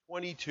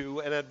22,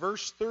 and at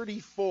verse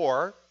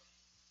 34,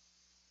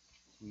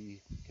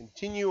 we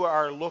continue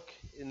our look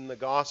in the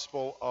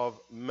Gospel of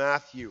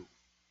Matthew.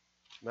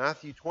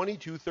 Matthew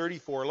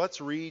 22:34. Let's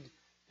read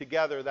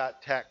together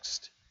that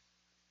text.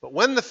 But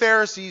when the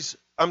Pharisees,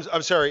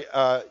 verse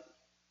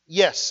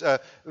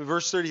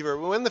 34.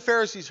 When the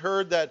Pharisees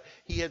heard that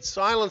he had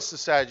silenced the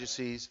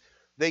Sadducees,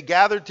 they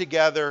gathered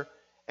together,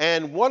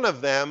 and one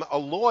of them, a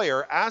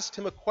lawyer, asked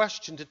him a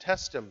question to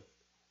test him.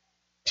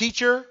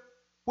 Teacher,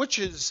 which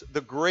is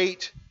the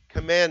great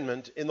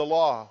commandment in the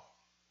law?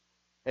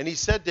 And he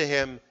said to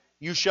him,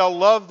 You shall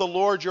love the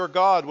Lord your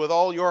God with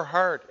all your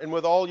heart, and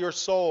with all your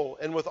soul,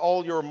 and with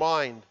all your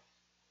mind.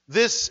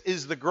 This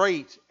is the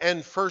great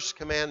and first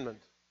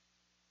commandment.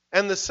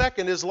 And the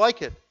second is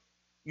like it.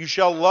 You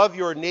shall love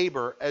your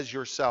neighbor as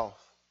yourself.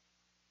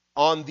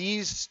 On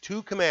these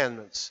two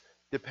commandments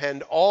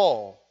depend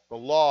all the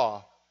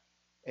law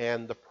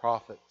and the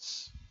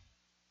prophets.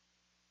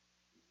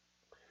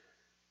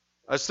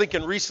 I was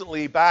thinking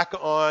recently back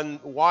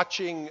on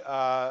watching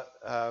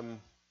the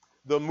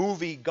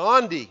movie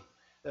Gandhi.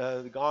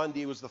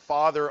 Gandhi was the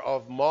father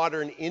of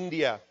modern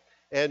India.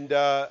 And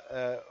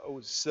I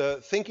was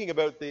thinking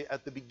about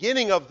at the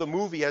beginning of the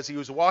movie, as he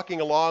was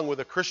walking along with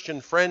a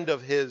Christian friend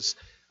of his,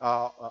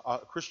 a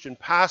Christian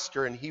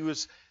pastor, and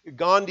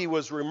Gandhi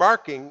was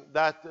remarking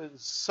that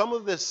some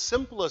of the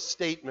simplest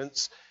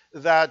statements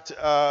that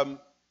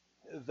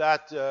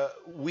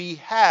we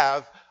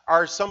have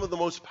are some of the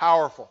most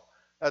powerful.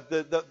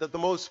 The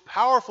most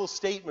powerful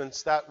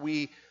statements that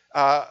we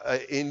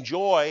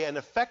enjoy and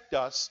affect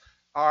us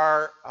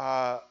are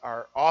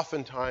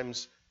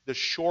oftentimes the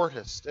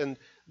shortest. And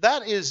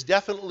that is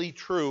definitely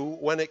true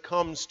when it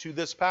comes to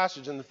this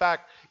passage. And in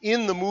fact,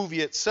 in the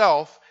movie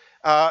itself,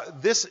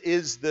 this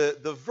is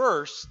the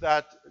verse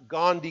that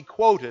Gandhi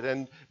quoted.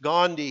 And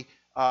Gandhi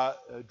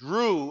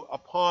drew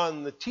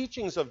upon the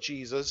teachings of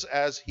Jesus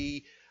as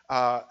he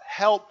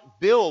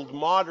helped build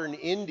modern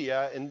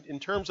India in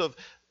terms of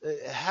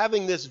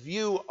having this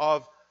view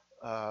of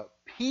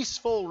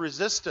peaceful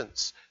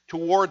resistance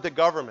toward the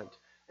government.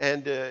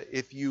 And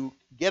if you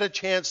get a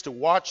chance to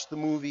watch the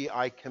movie,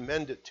 I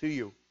commend it to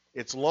you.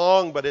 It's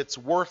long, but it's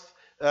worth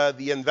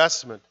the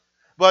investment.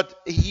 But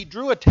he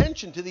drew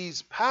attention to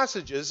these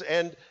passages,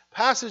 and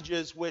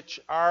passages which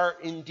are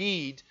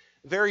indeed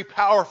very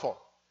powerful.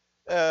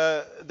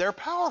 They're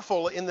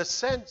powerful in the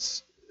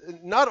sense,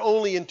 not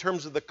only in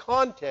terms of the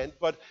content,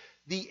 but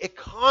the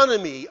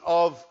economy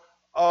of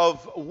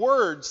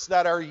words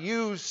that are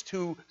used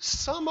to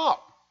sum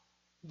up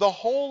the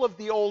whole of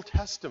the Old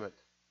Testament.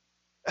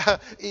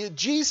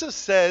 Jesus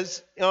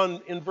says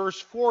in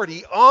verse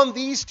 40, on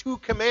these two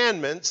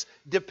commandments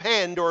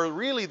depend, or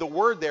really the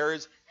word there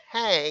is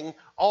hang,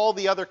 all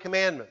the other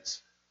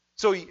commandments.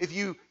 So if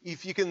you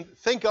can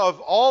think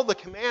of all the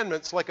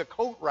commandments like a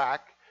coat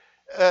rack,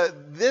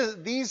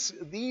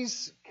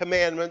 these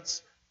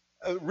commandments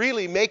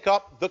really make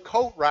up the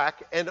coat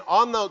rack, and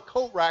on the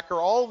coat rack are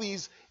all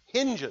these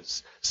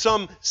hinges,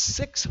 some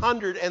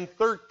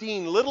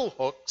 613 little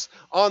hooks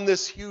on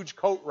this huge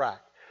coat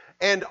rack.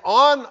 And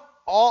on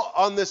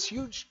this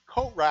huge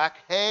coat rack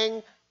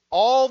hang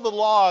all the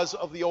laws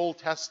of the Old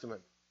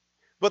Testament.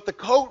 But the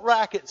coat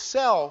rack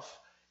itself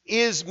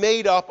is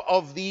made up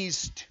of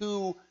these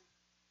two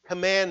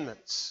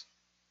commandments.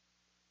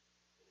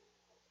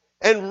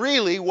 And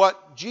really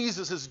what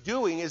Jesus is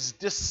doing is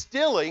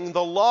distilling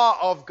the law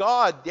of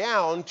God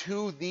down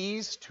to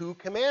these two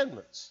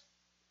commandments.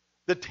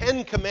 The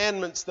 10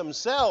 Commandments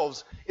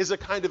themselves is a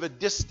kind of a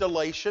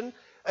distillation,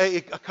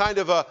 a kind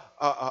of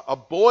a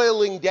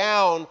boiling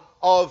down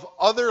of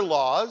other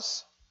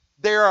laws.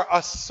 They're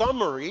a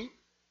summary,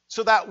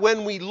 so that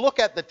when we look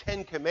at the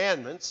 10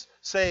 Commandments,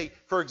 say,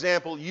 for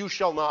example, you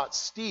shall not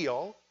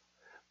steal,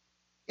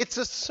 it's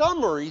a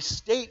summary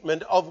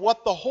statement of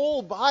what the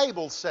whole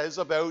Bible says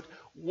about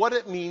what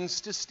it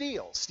means to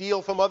steal.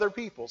 Steal from other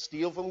people,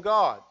 steal from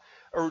God,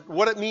 or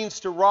what it means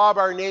to rob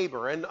our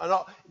neighbor. And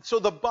so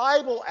the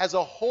Bible as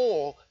a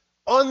whole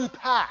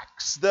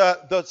unpacks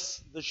the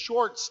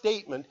short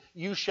statement,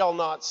 you shall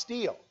not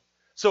steal.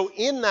 So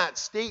in that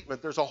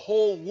statement, there's a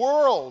whole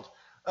world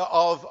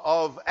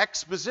of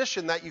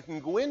exposition that you can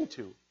go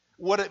into,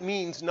 what it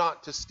means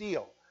not to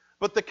steal.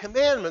 But the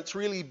commandments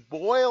really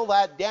boil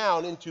that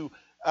down into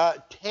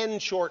 10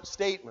 short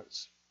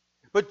statements.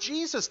 But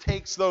Jesus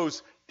takes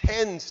those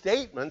 10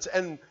 statements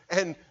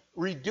and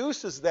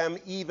reduces them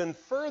even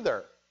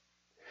further.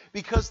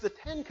 Because the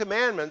 10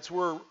 Commandments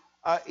were,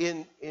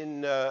 in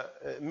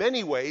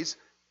many ways,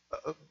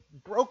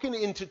 broken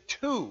into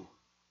two.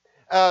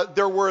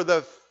 There were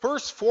the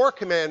first 4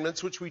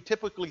 commandments, which we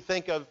typically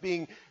think of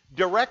being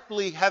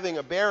directly having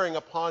a bearing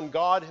upon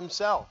God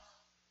himself.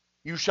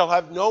 You shall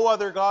have no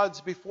other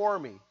gods before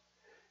me.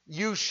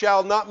 You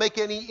shall not make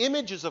any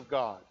images of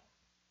God.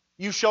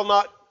 You shall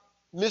not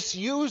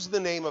misuse the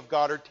name of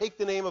God or take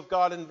the name of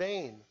God in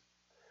vain.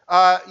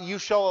 You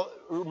shall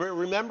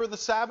remember the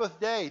Sabbath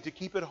day to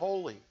keep it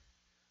holy.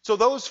 So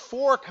those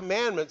 4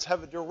 commandments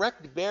have a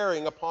direct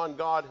bearing upon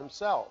God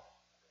himself.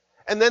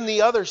 And then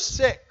the other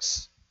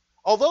 6,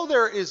 although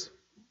there is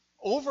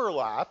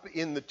overlap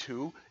in the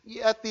two,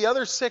 yet the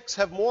other 6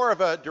 have more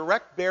of a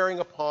direct bearing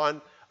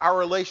upon our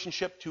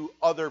relationship to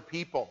other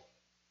people.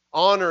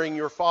 Honoring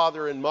your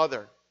father and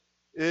mother,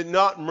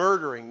 not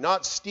murdering,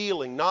 not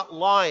stealing, not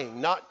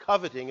lying, not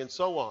coveting, and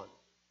so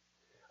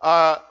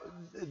on.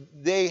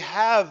 They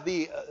have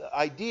the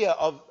idea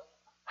of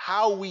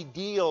how we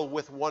deal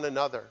with one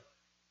another.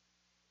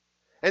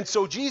 And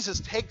so Jesus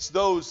takes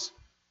those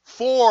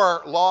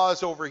 4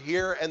 laws over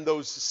here and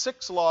those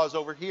 6 laws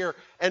over here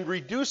and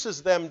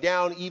reduces them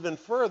down even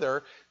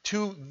further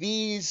to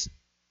these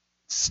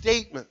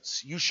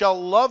statements. You shall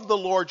love the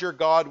Lord your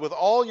God with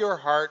all your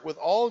heart, with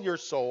all your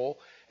soul,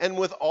 and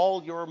with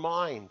all your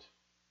mind.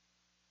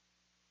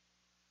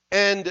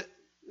 And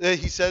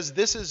he says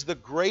this is the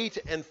great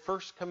and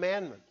first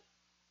commandment.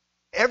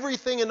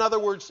 Everything, in other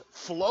words,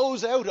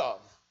 flows out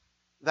of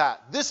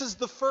that. This is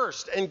the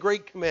first and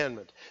great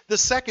commandment. The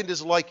second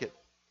is like it.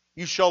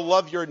 You shall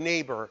love your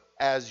neighbor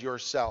as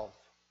yourself.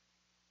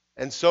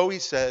 And so he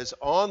says,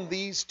 on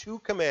these 2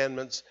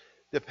 commandments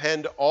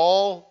depend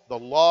all the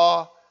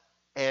law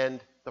and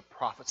the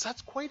prophets.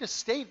 That's quite a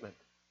statement.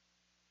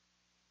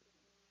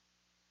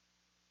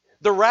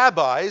 The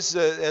rabbis,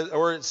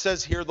 or it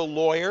says here the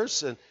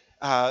lawyers,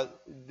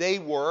 they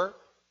were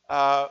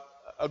a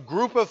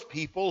group of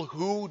people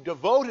who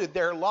devoted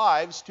their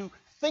lives to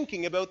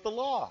thinking about the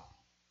law.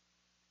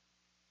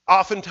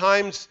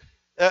 Oftentimes,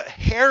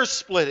 hair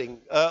splitting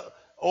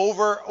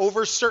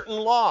over certain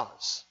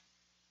laws.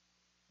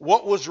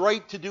 What was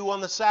right to do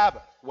on the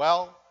Sabbath?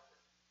 Well,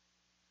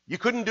 you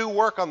couldn't do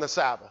work on the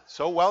Sabbath.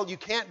 So, you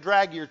can't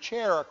drag your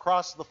chair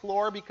across the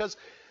floor because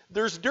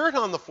there's dirt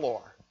on the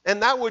floor.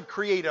 And that would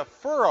create a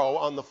furrow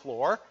on the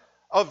floor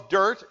of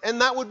dirt, and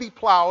that would be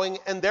plowing,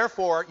 and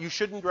therefore you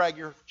shouldn't drag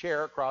your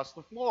chair across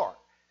the floor.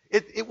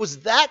 It was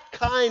that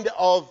kind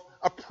of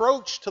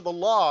approach to the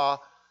law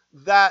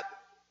that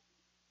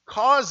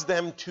caused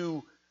them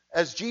to,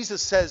 as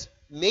Jesus says,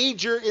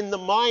 major in the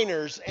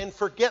minors and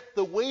forget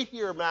the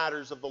weightier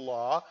matters of the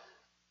law,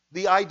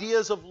 the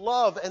ideas of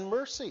love and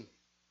mercy.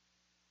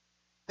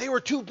 They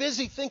were too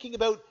busy thinking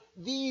about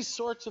these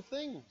sorts of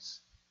things.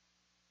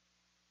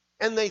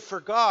 And they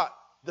forgot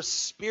the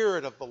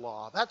spirit of the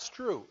law. That's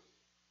true.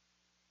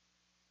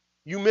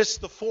 You miss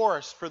the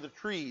forest for the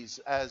trees,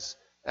 as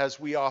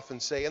we often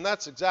say, and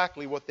that's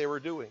exactly what they were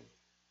doing.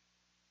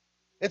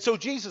 And so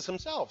Jesus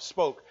himself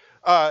spoke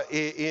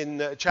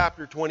in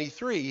chapter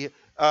 23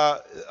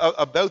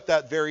 about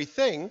that very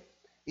thing.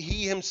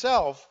 He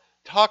himself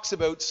talks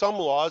about some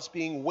laws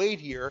being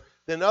weightier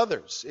than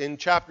others. In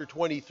chapter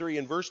 23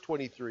 and verse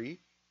 23,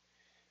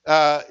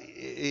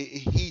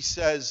 he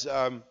says,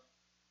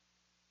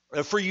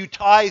 for you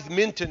tithe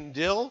mint and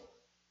dill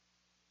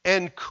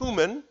and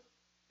cumin,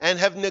 and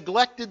have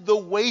neglected the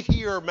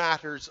weightier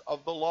matters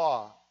of the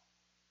law.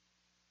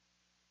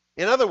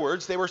 In other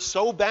words, they were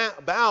so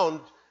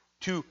bound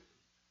to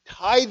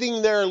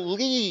tithing their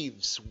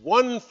leaves,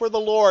 1 for the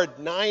Lord,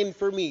 9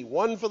 for me,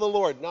 1 for the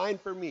Lord, 9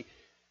 for me.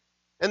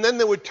 And then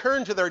they would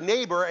turn to their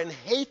neighbor and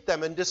hate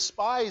them and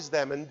despise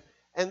them,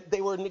 and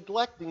they were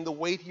neglecting the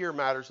weightier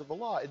matters of the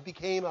law. It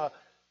became a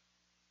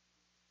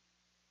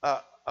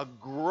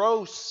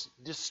gross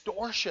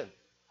distortion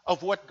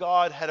of what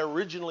God had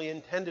originally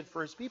intended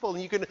for his people.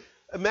 And you can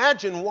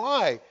imagine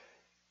why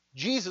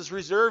Jesus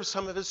reserves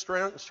some of his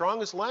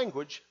strongest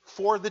language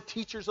for the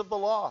teachers of the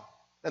law.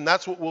 And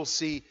that's what we'll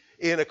see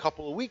in a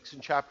couple of weeks in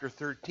chapter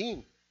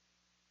 13,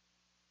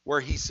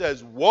 where he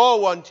says,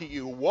 woe unto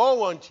you,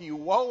 woe unto you,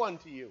 woe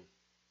unto you.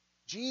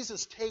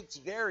 Jesus takes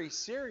very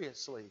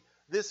seriously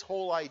this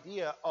whole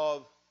idea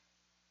of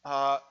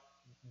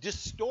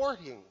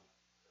distorting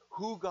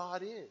who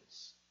God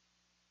is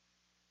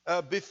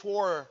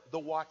before the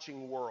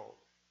watching world,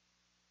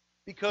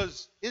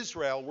 because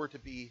Israel were to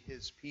be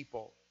his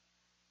people.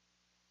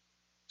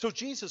 So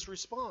Jesus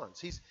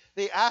responds.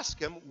 They ask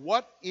him,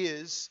 what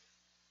is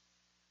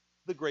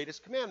the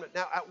greatest commandment?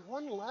 Now, at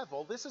one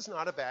level, this is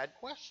not a bad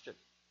question.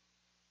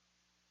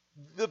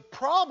 The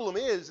problem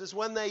is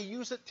when they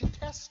use it to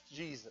test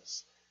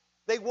Jesus.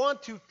 They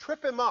want to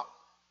trip him up.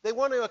 They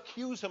want to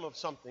accuse him of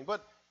something.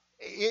 But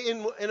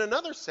in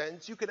another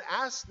sense, you could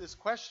ask this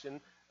question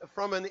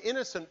from an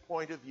innocent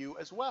point of view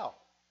as well.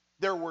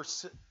 There were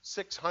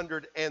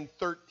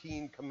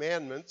 613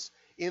 commandments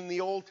in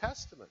the Old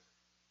Testament.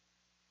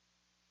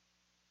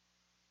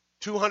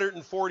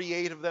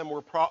 248 of them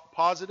were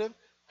positive,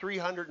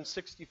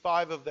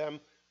 365 of them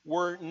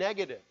were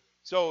negative.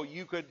 So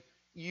you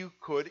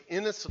could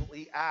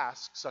innocently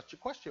ask such a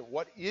question.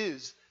 What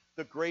is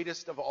the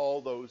greatest of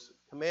all those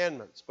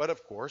commandments? But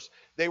of course,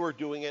 they were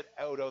doing it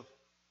out of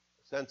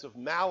a sense of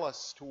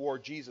malice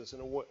toward Jesus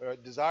and a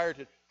desire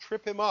to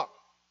trip him up.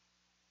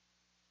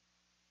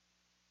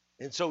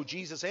 And so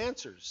Jesus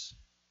answers.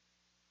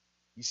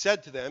 He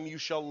said to them, you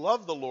shall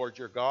love the Lord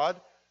your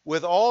God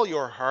with all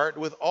your heart,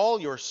 with all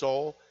your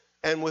soul,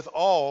 and with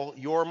all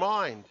your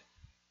mind.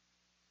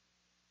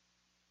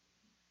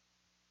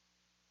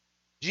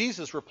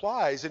 Jesus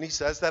replies, and he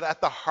says that at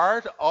the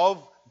heart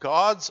of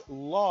God's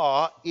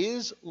law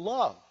is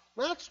love.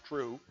 That's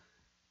true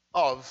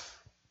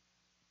of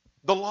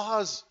The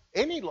laws,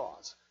 any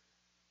laws.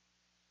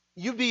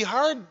 You'd be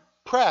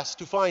hard-pressed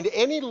to find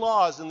any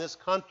laws in this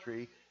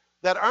country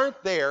that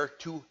aren't there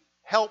to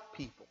help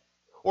people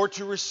or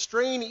to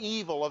restrain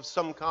evil of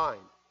some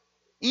kind.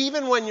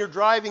 Even when you're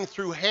driving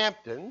through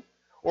Hampton,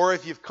 or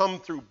if you've come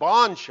through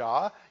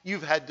Bonshaw,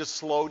 you've had to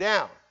slow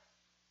down.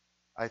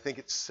 I think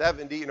it's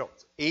 70,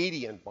 it's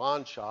 80 in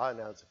Bonshaw, and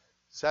now it's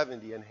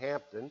 70 in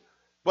Hampton.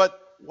 But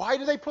why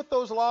do they put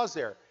those laws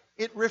there?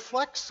 It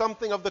reflects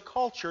something of the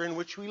culture in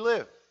which we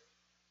live.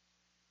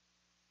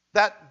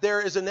 That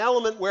there is an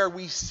element where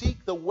we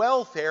seek the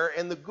welfare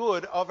and the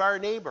good of our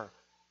neighbor.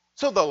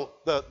 So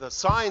the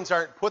signs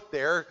aren't put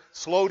there,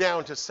 slow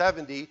down to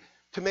 70,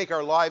 to make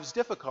our lives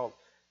difficult.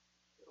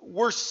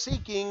 We're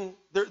seeking,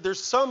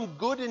 there's some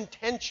good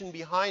intention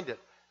behind it.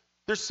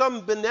 There's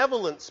some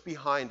benevolence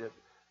behind it.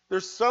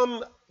 There's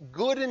some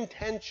good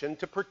intention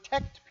to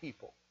protect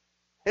people.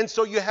 And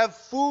so you have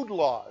food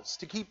laws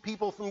to keep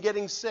people from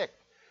getting sick.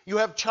 You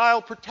have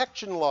child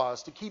protection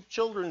laws to keep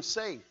children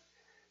safe.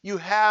 You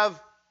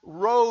have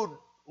road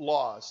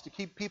laws to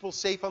keep people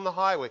safe on the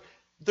highway.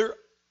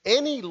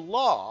 Any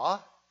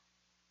law,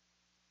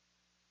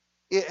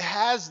 it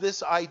has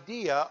this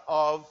idea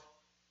of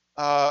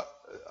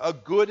a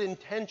good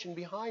intention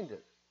behind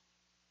it.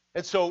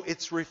 And so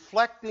it's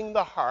reflecting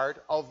the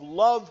heart of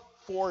love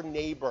for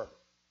neighbor.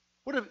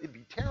 It'd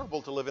be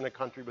terrible to live in a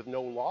country with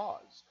no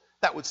laws.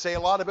 That would say a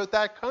lot about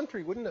that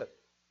country, wouldn't it?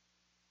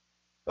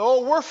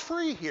 Oh, we're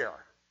free here.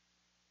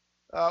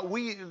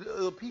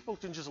 People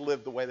can just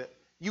live the way that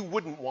you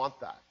wouldn't want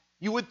that.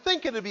 You would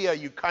think it'd be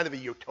kind of a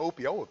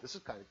utopia. Oh, this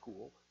is kind of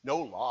cool. No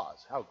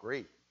laws. How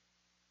great.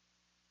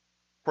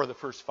 For the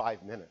first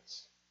 5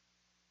 minutes.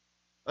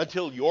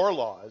 Until your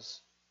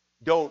laws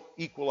don't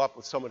equal up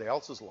with somebody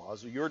else's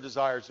laws, or your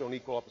desires don't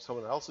equal up with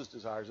someone else's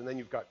desires, and then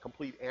you've got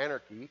complete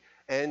anarchy,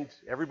 and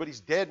everybody's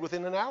dead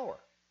within an hour.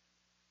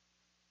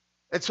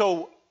 And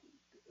so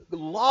the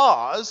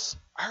laws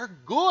are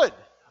good.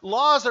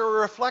 Laws are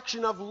a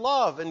reflection of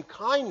love and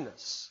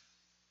kindness.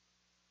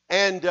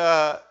 And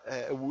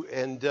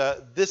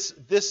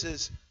this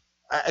is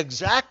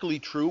exactly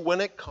true when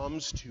it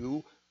comes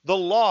to the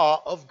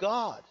law of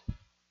God.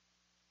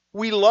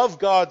 We love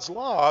God's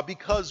law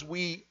because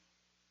we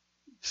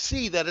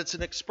see that it's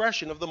an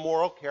expression of the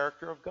moral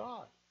character of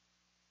God.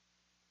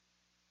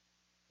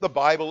 The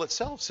Bible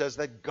itself says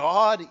that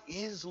God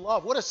is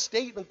love. What a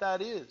statement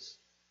that is.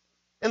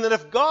 And that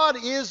if God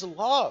is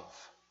love,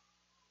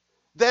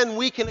 then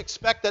we can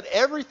expect that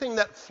everything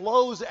that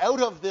flows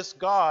out of this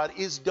God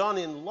is done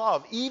in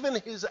love, even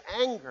his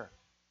anger.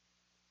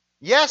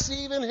 Yes,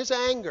 even his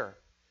anger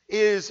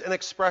is an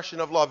expression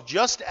of love,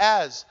 just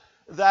as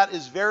that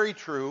is very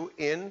true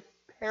in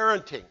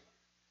parenting.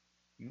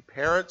 You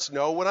parents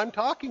know what I'm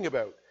talking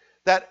about.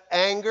 That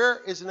anger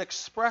is an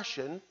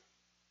expression,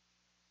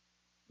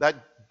 that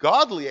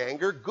godly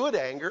anger, good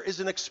anger,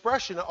 is an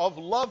expression of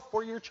love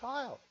for your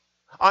child.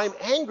 I'm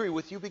angry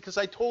with you because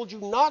I told you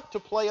not to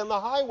play on the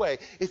highway.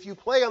 If you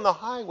play on the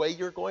highway,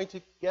 you're going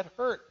to get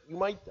hurt. You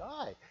might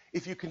die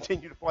if you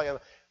continue to play on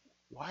the...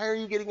 Why are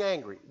you getting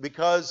angry?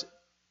 Because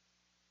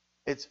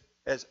it's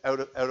out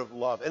of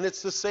love. And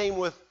it's the same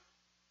with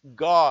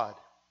God.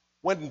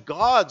 When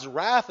God's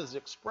wrath is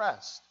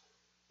expressed,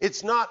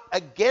 it's not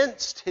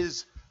against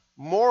his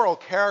moral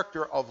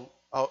character of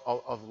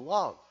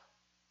love,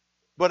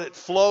 but it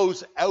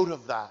flows out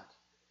of that.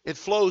 It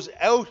flows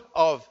out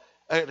of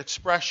an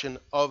expression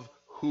of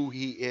who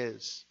he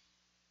is.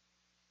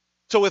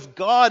 So if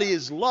God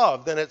is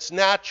love, then it's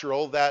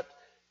natural that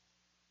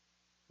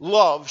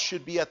love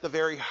should be at the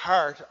very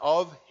heart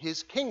of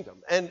his kingdom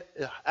and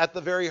at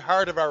the very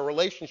heart of our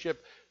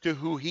relationship to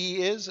who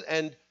he is,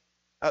 and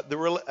at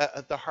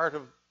the heart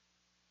of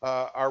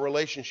our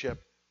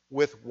relationship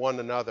with one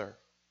another.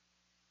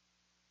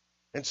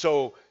 And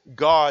so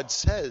God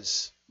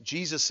says,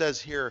 Jesus says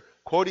here,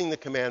 quoting the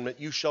commandment,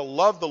 you shall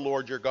love the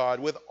Lord your God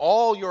with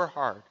all your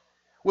heart,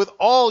 with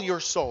all your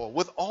soul,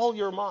 with all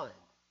your mind.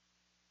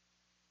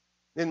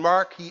 In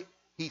Mark,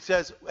 he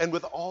says, and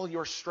with all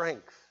your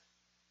strength.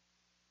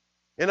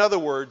 In other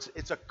words,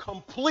 it's a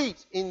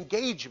complete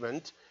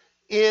engagement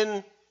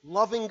in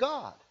loving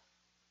God.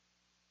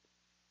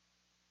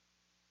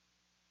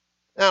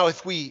 Now,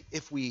 if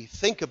we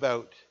think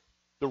about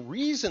the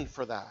reason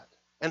for that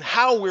and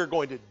how we're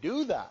going to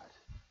do that,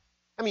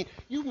 I mean,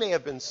 you may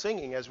have been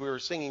singing as we were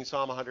singing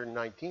Psalm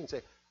 119,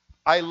 say,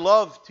 I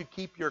love to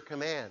keep your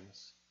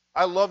commands.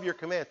 I love your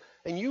commands.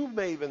 And you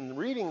may have been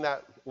reading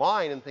that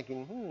line and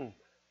thinking,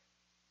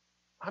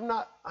 I'm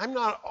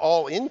not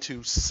all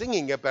into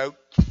singing about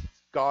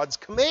God's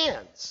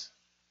commands.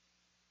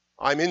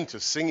 I'm into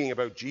singing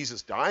about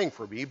Jesus dying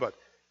for me, but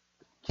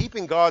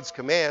keeping God's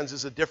commands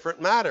is a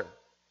different matter.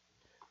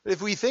 But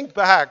if we think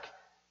back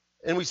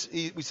and we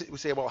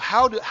say, well,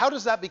 how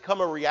does that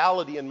become a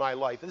reality in my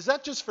life? Is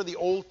that just for the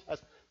Old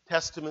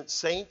Testament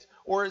saint,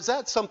 or is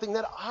that something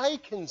that I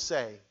can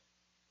say?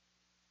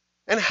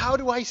 And how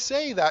do I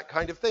say that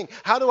kind of thing?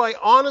 How do I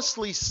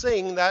honestly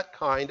sing that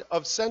kind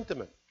of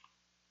sentiment?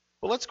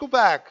 Well, let's go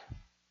back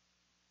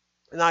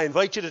And I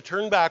invite you to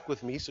turn back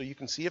with me so you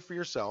can see it for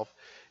yourself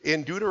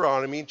in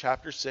Deuteronomy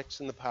chapter 6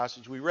 in the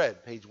passage we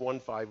read, page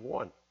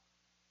 151.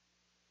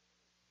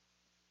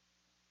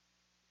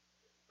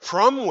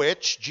 From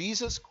which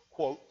Jesus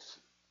quotes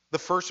the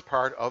first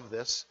part of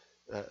this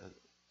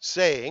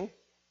saying,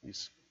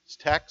 this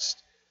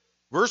text,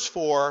 verse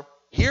 4,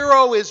 "Hear,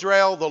 O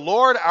Israel, the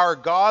Lord our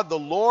God, the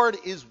Lord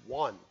is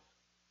one."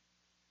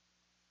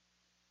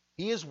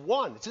 He is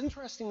one. It's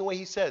interesting the way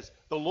he says,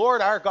 the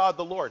Lord our God,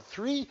 the Lord.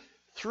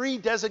 Three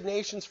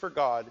designations for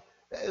God.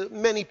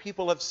 Many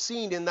people have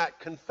seen in that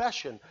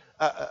confession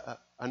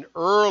an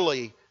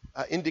early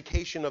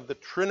indication of the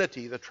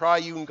Trinity, the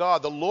triune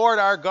God. The Lord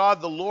our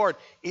God, the Lord,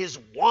 is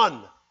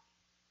one.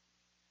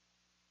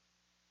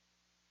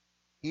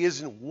 He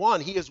is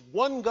one. He is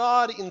one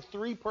God in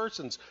three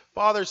persons,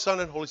 Father, Son,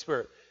 and Holy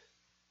Spirit.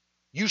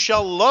 You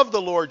shall love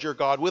the Lord your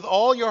God with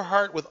all your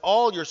heart, with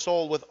all your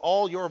soul, with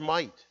all your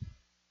might.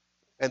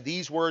 And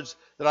these words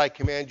that I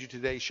command you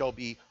today shall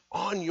be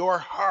on your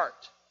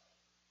heart.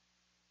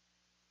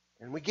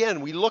 And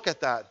again, we look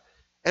at that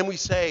and we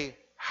say,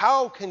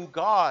 how can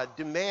God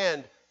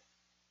demand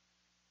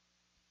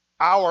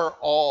our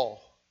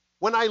all?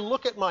 When I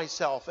look at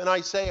myself and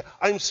I say,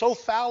 I'm so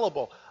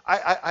fallible,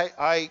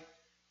 I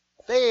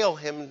fail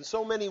him in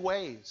so many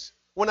ways.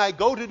 When I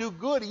go to do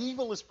good,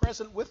 evil is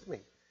present with me.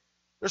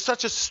 There's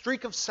such a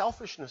streak of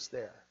selfishness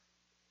there,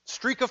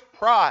 streak of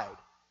pride,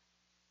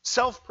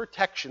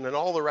 self-protection, and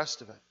all the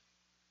rest of it.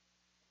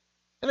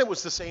 And it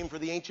was the same for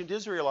the ancient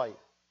Israelite.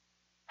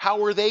 How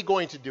were they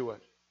going to do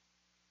it?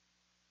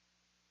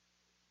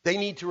 They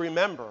need to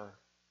remember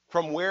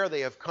from where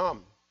they have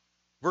come.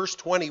 Verse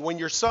 20, when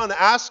your son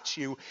asks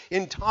you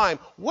in time,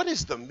 what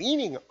is the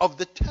meaning of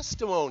the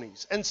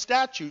testimonies and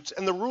statutes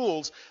and the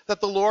rules that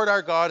the Lord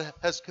our God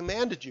has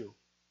commanded you?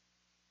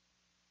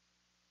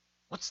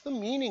 What's the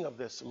meaning of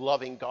this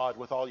loving God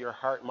with all your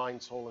heart,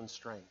 mind, soul, and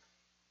strength?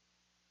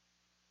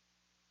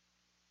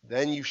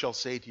 Then you shall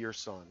say to your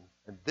son,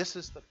 and this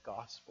is the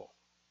gospel.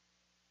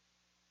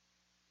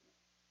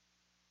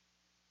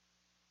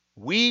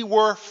 We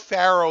were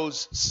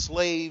Pharaoh's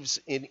slaves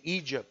in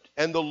Egypt,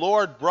 and the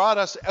Lord brought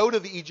us out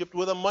of Egypt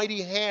with a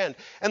mighty hand.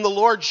 And the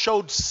Lord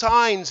showed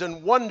signs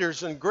and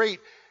wonders and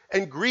great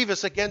and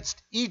grievous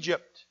against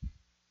Egypt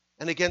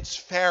and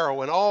against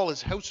Pharaoh and all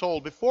his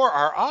household before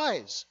our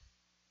eyes.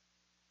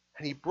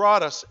 And he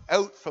brought us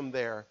out from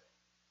there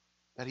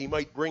that he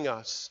might bring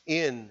us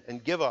in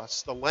and give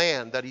us the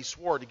land that he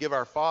swore to give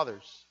our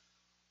fathers.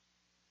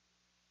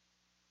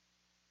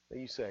 Now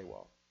you say,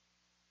 well,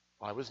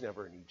 I was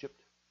never in Egypt.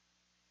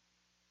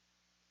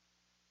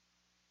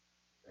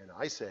 And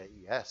I say,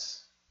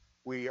 yes,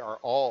 we are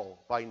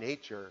all by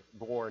nature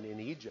born in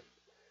Egypt.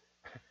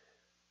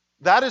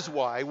 That is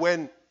why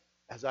when,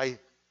 as I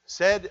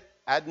said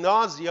ad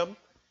nauseum,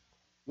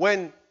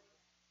 when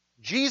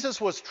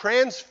Jesus was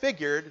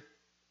transfigured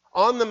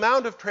on the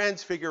Mount of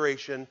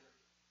Transfiguration,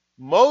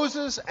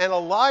 Moses and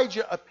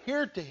Elijah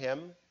appeared to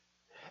him,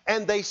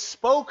 and they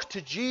spoke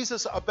to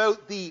Jesus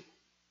about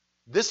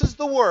this is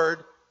the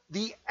word,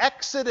 the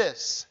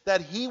exodus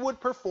that he would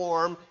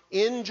perform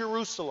in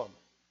Jerusalem.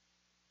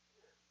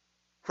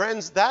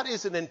 Friends, that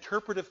is an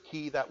interpretive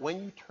key that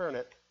when you turn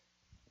it,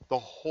 the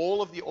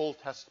whole of the Old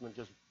Testament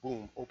just,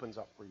 boom, opens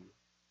up for you.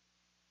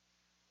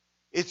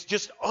 It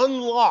just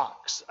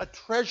unlocks a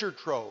treasure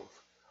trove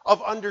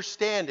of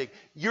understanding.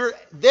 You're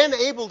then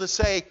able to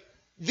say,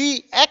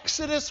 the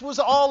Exodus was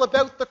all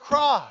about the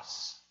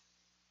cross.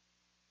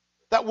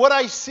 That what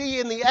I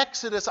see in the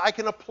Exodus, I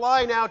can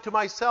apply now to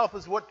myself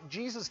as what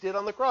Jesus did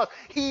on the cross.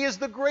 He is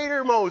the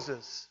greater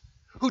Moses,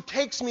 who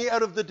takes me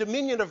out of the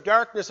dominion of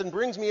darkness and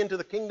brings me into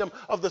the kingdom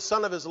of the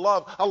Son of his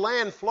love, a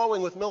land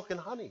flowing with milk and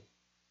honey.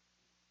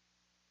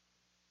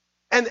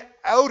 And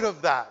out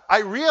of that,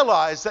 I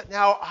realize that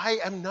now I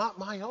am not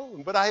my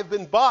own, but I have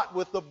been bought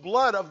with the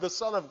blood of the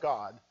Son of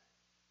God.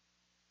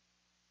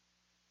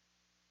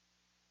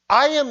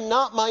 I am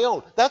not my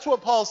own. That's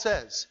what Paul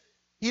says.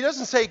 He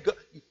doesn't say,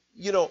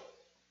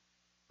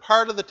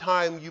 part of the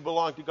time you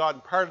belong to God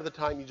and part of the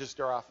time you just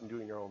are off and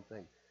doing your own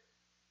thing.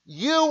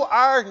 You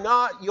are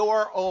not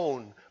your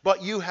own,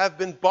 but you have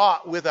been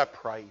bought with a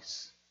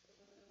price.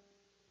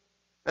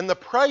 And the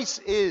price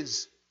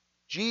is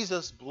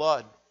Jesus'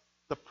 blood,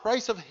 the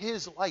price of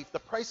his life, the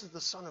price of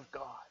the Son of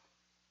God.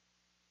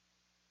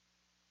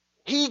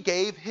 He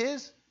gave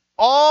his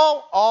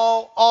all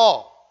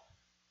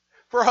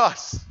for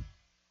us.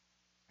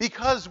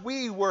 Because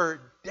we were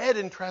dead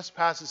in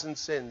trespasses and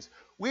sins.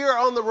 We are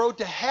on the road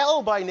to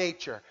hell by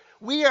nature.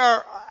 We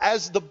are,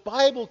 as the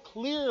Bible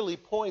clearly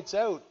points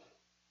out,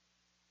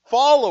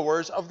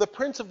 followers of the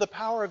prince of the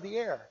power of the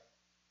air.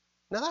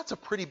 Now that's a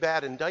pretty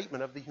bad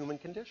indictment of the human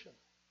condition.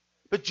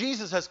 But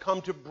Jesus has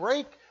come to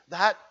break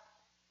that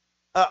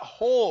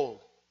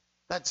hold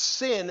that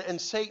sin and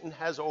Satan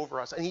has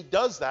over us. And he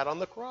does that on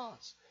the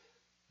cross.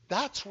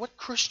 That's what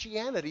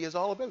Christianity is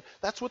all about.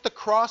 That's what the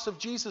cross of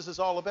Jesus is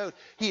all about.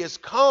 He has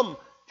come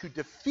to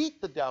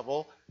defeat the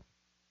devil,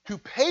 to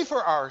pay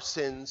for our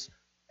sins,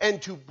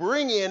 and to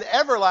bring in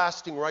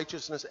everlasting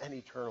righteousness and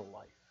eternal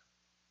life.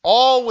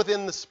 All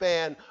within the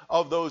span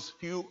of those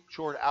few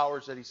short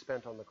hours that he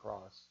spent on the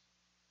cross.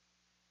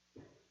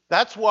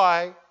 That's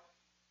why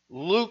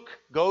Luke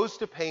goes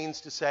to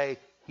pains to say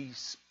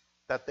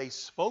that they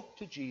spoke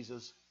to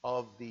Jesus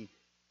of the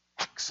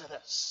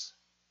exodus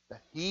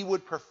that he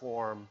would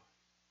perform,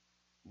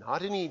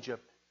 not in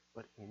Egypt,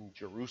 but in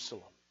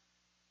Jerusalem.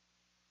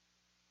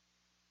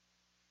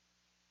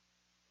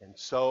 And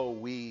so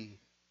we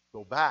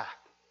go back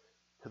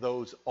to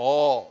those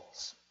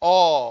alls,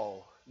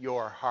 all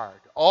your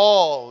heart,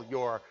 all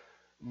your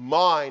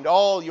mind,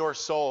 all your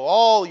soul,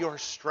 all your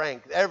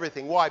strength,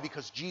 everything. Why?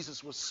 Because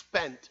Jesus was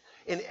spent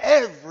in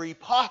every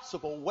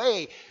possible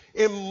way,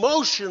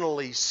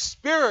 emotionally,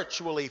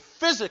 spiritually,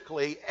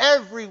 physically,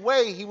 every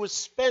way he was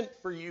spent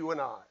for you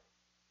and I.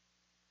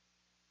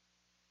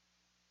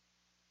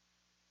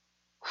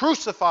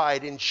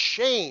 Crucified in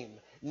shame,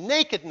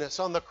 nakedness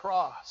on the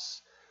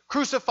cross.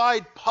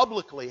 Crucified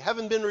publicly,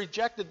 having been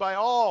rejected by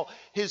all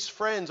his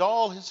friends,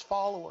 all his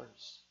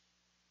followers.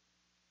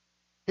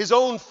 His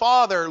own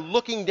Father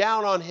looking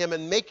down on him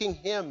and making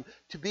him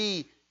to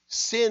be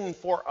sin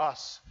for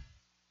us,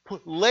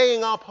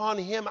 laying upon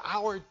him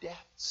our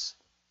debts.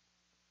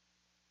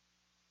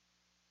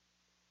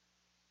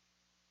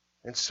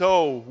 And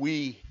so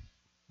we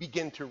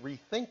begin to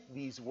rethink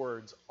these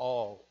words,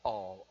 all.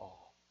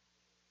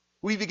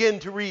 We begin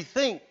to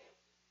rethink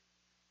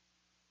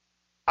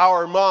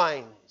our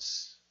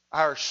minds,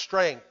 our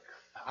strength,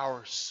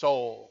 our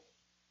soul,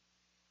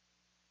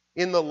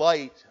 in the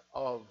light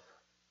of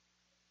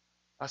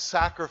a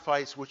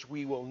sacrifice which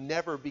we will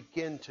never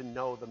begin to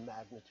know the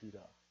magnitude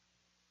of.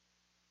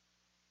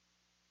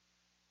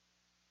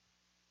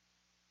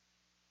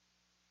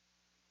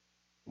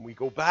 And we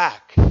go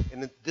back,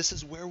 and this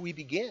is where we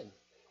begin.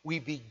 We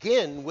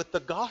begin with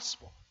the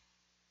gospel.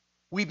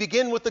 We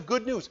begin with the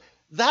good news.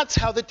 That's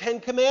how the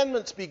Ten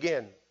Commandments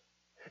begin.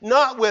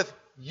 Not with,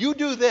 you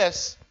do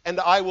this, and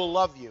I will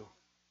love you.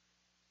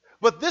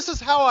 But this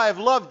is how I have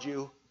loved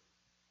you.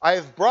 I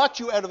have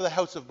brought you out of the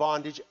house of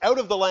bondage, out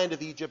of the land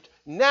of Egypt.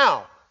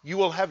 Now you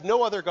will have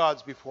no other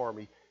gods before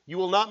me. You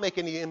will not make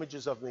any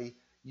images of me.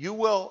 You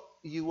will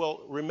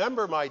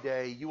remember my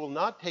day. You will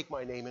not take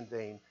my name in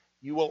vain.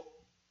 You will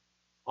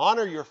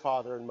honor your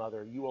father and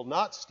mother. You will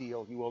not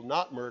steal. You will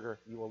not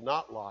murder. You will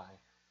not lie.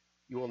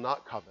 You will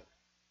not covet.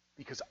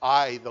 Because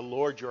I, the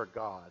Lord your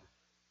God,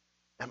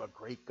 am a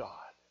great God.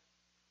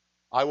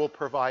 I will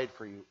provide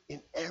for you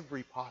in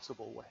every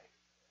possible way.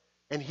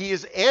 And he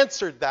has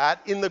answered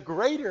that in the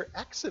greater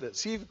Exodus.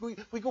 See,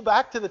 we go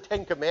back to the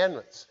Ten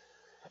Commandments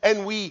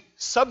and we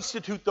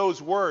substitute those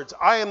words,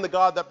 I am the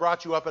God that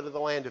brought you up out of the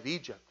land of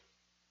Egypt.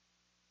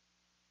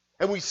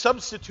 And we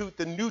substitute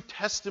the New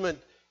Testament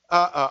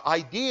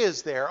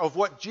ideas there of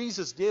what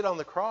Jesus did on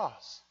the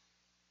cross.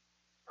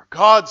 For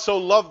God so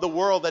loved the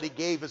world that he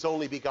gave his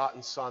only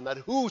begotten Son, that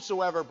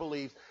whosoever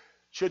believes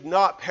should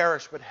not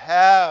perish but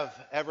have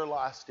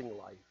everlasting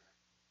life.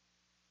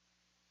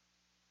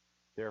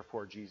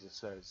 Therefore, Jesus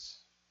says,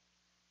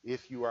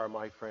 if you are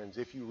my friends,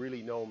 if you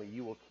really know me,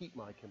 you will keep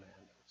my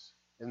commandments.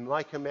 And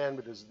my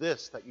commandment is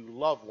this, that you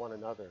love one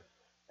another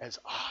as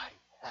I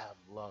have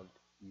loved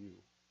you.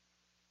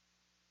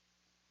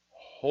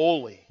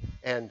 Wholly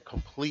and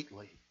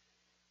completely.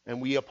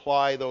 And we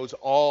apply those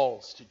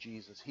alls to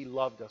Jesus. He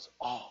loved us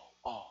all.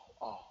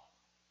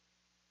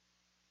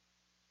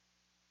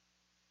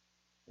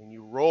 And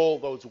you roll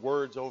those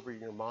words over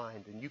your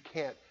mind, and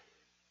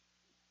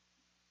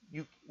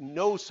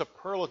no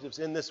superlatives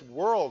in this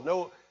world,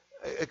 no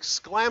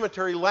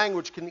exclamatory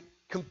language can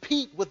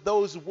compete with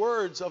those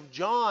words of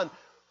John.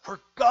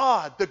 For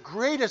God, the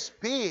greatest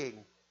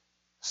being,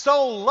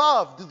 so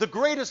loved, the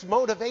greatest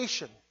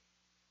motivation,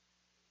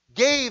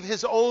 gave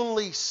his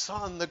only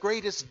Son, the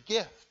greatest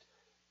gift,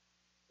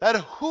 that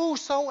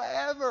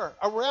whosoever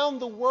around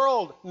the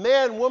world,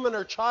 man, woman,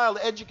 or child,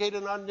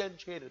 educated and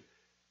uneducated,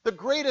 the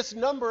greatest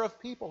number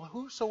of people,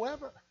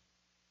 whosoever,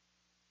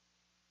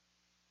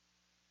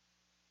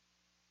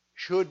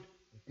 should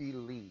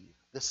believe,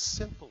 the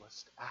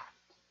simplest act,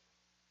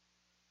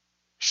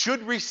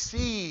 should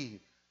receive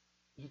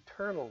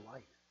eternal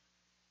life,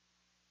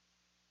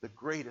 the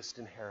greatest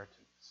inheritance.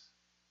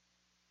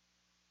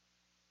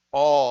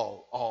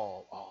 All.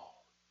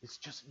 It's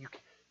just,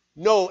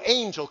 no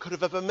angel could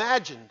have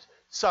imagined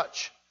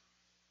such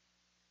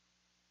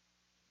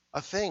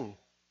a thing.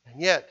 And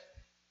yet,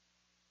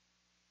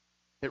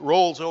 it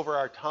rolls over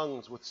our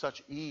tongues with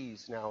such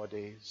ease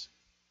nowadays.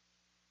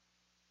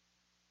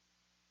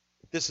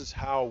 This is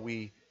how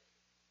we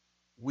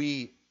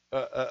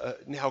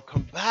now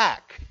come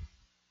back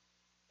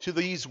to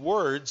these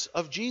words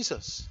of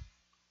Jesus.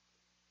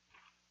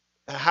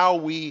 How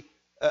we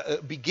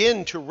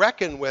begin to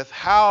reckon with,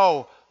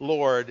 how,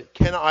 Lord,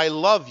 can I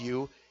love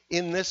you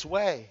in this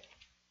way?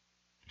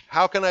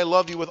 How can I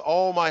love you with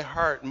all my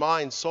heart,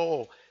 mind,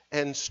 soul,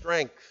 and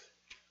strength,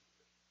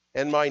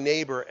 and my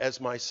neighbor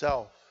as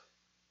myself?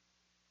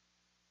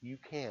 You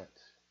can't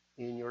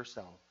in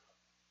yourself.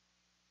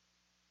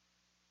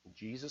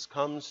 Jesus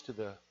comes to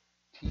the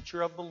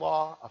teacher of the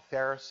law, a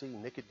Pharisee,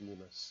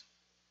 Nicodemus,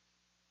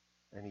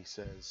 And he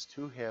says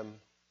to him,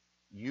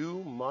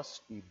 you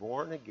must be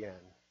born again,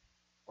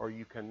 or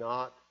you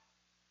cannot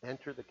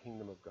enter the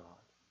kingdom of God.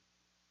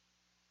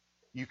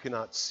 You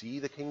cannot see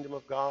the kingdom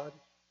of God.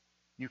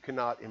 You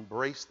cannot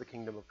embrace the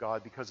kingdom of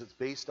God because it's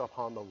based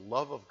upon the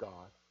love of God.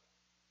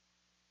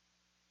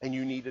 And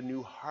you need a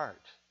new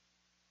heart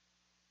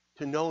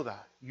to know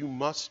that. You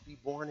must be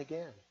born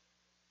again.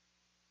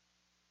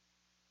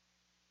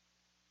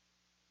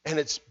 And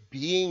it's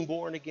being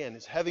born again.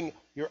 It's having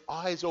your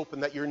eyes open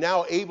that you're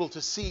now able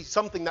to see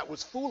something that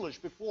was foolish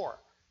before.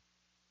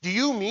 Do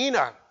you mean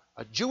a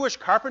Jewish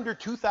carpenter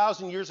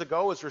 2,000 years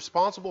ago is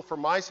responsible for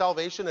my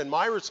salvation, and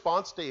my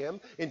response to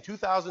him in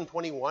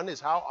 2021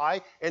 is how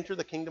I enter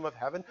the kingdom of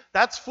heaven?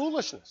 That's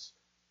foolishness.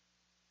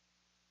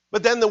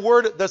 But then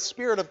the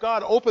Spirit of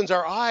God opens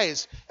our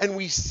eyes, and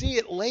we see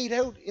it laid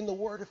out in the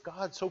Word of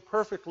God so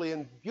perfectly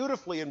and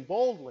beautifully and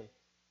boldly.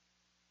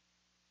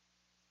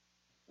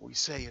 We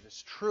say it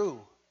is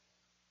true.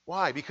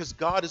 Why? Because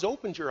God has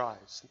opened your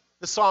eyes.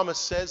 The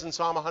psalmist says in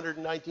Psalm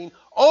 119,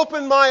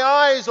 open my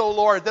eyes, O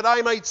Lord, that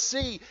I might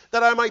see,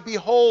 that I might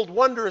behold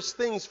wondrous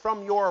things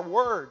from your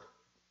word.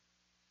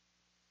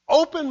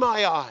 Open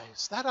my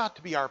eyes. That ought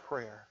to be our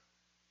prayer.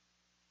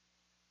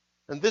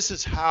 And this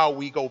is how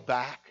we go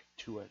back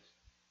to it.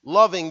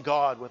 Loving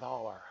God with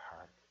all our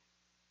heart.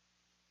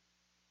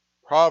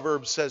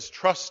 Proverbs says,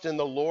 trust in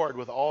the Lord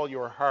with all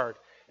your heart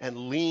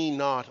and lean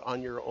not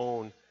on your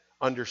own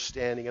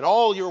understanding. In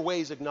all your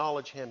ways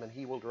acknowledge him and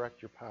he will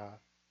direct your path.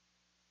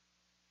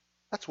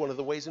 That's one of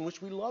the ways in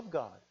which we love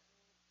God.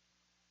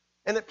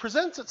 And it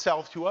presents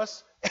itself to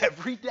us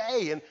every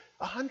day in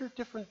 100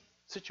 different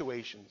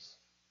situations.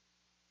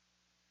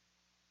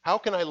 How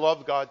can I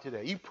love God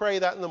today? You pray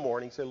that in the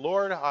morning. Say,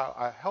 Lord,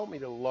 help me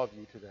to love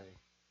you today.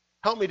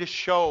 Help me to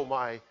show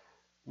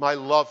my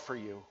love for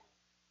you.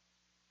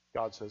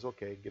 God says,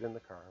 okay, get in the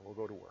car. We'll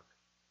go to work.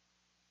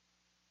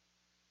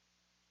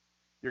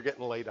 You're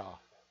getting laid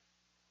off.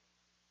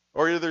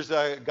 Or there's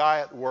a guy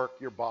at work,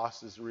 your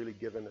boss is really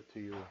giving it to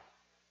you.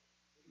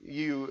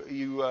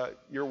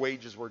 Your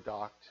wages were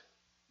docked.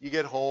 You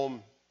get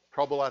home,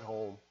 trouble at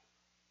home.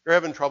 You're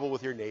having trouble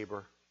with your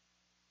neighbor.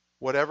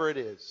 Whatever it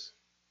is.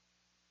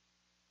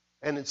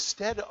 And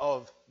instead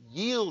of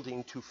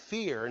yielding to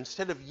fear,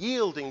 instead of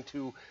yielding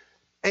to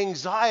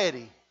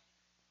anxiety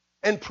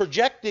and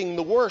projecting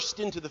the worst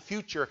into the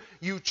future,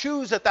 you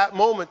choose at that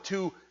moment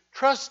to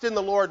trust in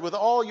the Lord with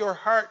all your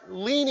heart,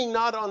 leaning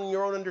not on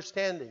your own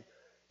understanding.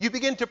 You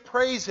begin to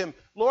praise him.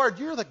 Lord,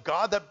 you're the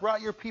God that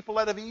brought your people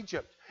out of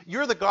Egypt.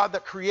 You're the God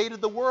that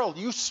created the world.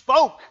 You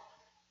spoke,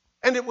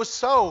 and it was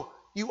so.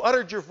 You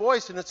uttered your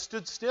voice, and it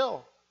stood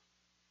still.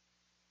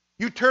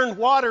 You turned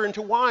water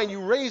into wine.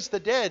 You raised the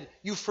dead.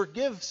 You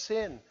forgive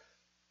sin.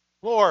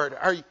 Lord,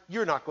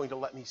 you're not going to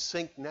let me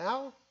sink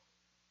now?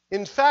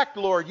 In fact,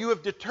 Lord, you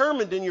have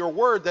determined in your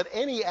word that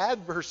any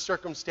adverse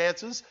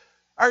circumstances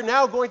are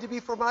now going to be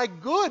for my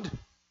good.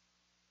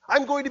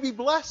 I'm going to be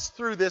blessed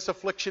through this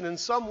affliction in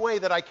some way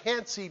that I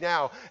can't see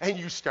now. And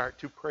you start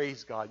to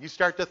praise God. You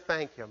start to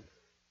thank him.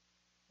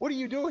 What are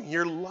you doing?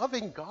 You're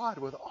loving God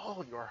with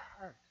all your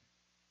heart.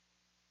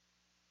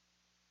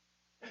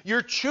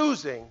 You're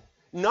choosing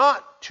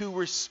not to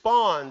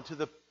respond to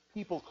the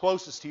people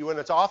closest to you, and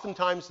it's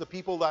oftentimes the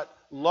people that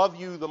love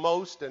you the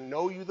most and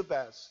know you the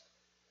best.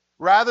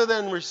 Rather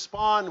than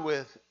respond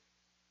with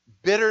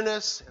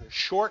bitterness and a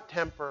short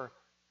temper,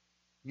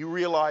 you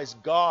realize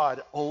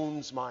God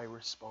owns my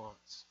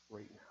response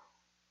right now.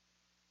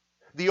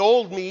 The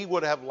old me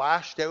would have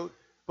lashed out,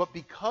 but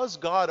because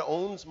God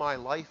owns my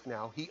life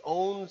now, he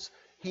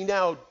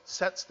now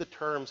sets the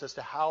terms as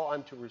to how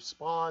I'm to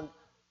respond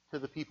to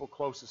the people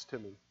closest to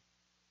me.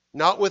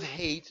 Not with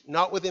hate,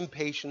 not with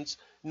impatience,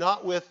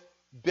 not with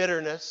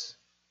bitterness,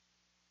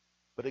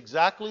 but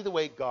exactly the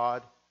way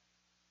God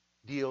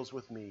deals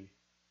with me.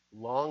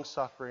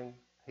 Long-suffering,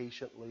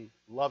 patiently,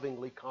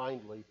 lovingly,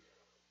 kindly,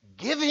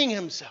 giving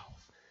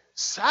himself,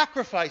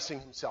 sacrificing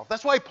himself.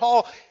 That's why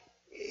Paul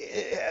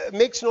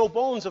makes no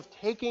bones of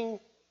taking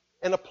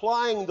and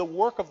applying the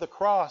work of the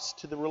cross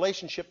to the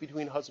relationship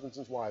between husbands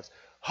and wives.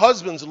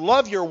 Husbands,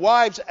 love your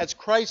wives as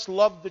Christ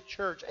loved the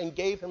church and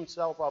gave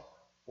himself up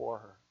for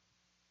her.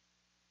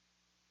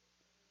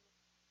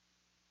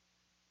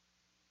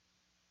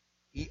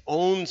 He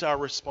owns our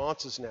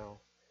responses now.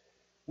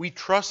 We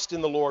trust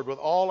in the Lord with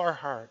all our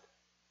heart,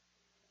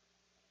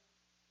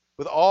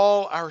 with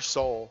all our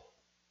soul.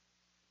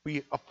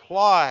 We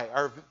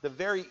apply the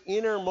very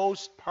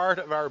innermost part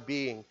of our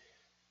being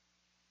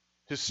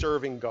to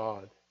serving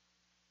God.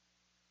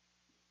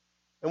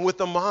 And with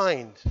the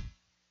mind.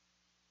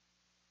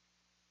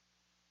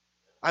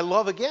 I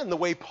love, again, the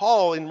way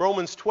Paul in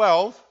Romans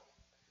 12,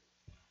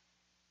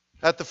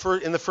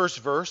 in the first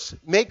verse,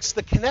 makes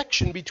the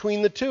connection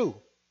between the two.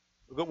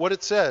 Look at what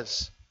it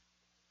says.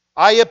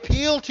 I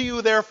appeal to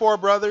you, therefore,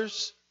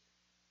 brothers,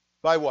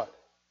 by what?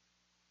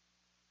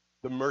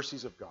 The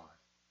mercies of God.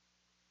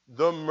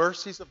 The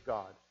mercies of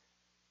God.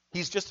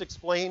 He's just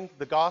explained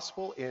the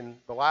gospel in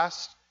the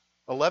last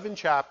 11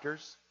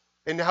 chapters,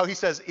 and now he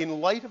says,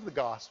 in light of the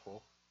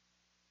gospel,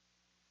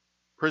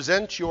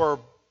 Present your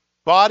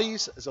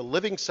bodies as a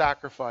living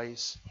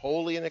sacrifice,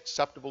 holy and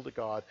acceptable to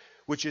God,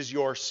 which is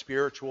your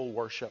spiritual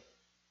worship.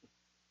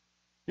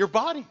 Your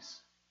bodies.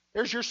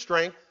 There's your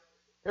strength.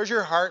 There's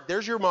your heart.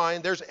 There's your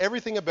mind. There's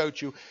everything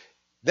about you.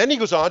 Then he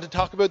goes on to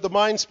talk about the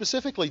mind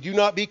specifically. Do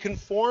not be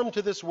conformed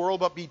to this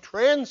world, but be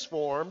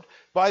transformed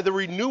by the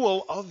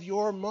renewal of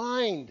your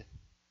mind.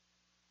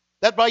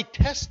 That by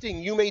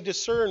testing you may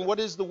discern what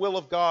is the will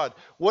of God,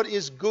 what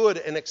is good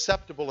and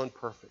acceptable and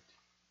perfect.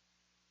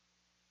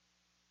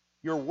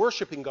 You're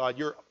worshiping God.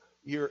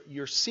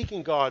 You're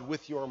seeking God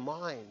with your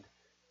mind.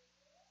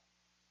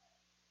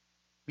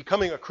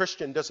 Becoming a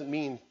Christian doesn't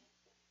mean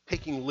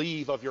taking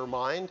leave of your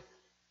mind.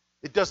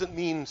 It doesn't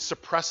mean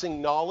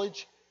suppressing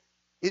knowledge.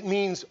 It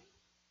means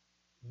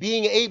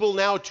being able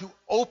now to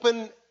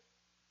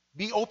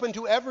be open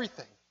to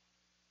everything.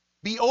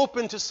 Be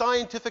open to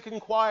scientific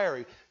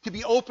inquiry. To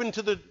be open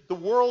to the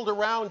world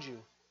around you.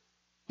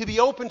 To be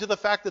open to the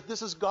fact that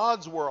this is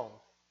God's world.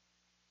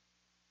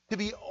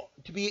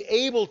 To be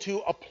able to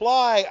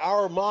apply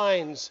our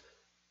minds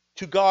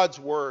to God's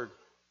word.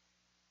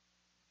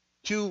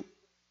 To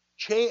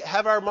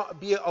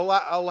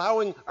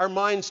allowing our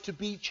minds to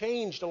be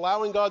changed.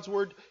 Allowing God's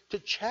word to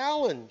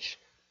challenge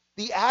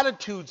the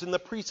attitudes and the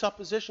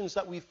presuppositions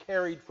that we've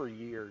carried for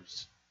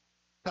years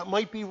that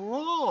might be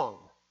wrong.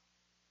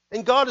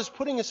 And God is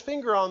putting his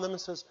finger on them and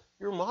says,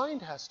 your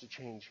mind has to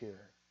change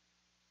here.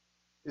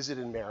 Is it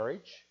in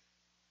marriage?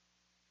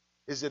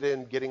 Is it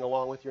in getting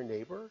along with your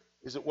neighbor?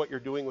 Is it what you're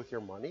doing with your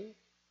money?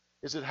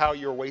 Is it how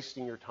you're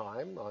wasting your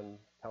time on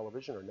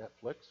television or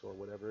Netflix or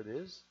whatever it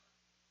is?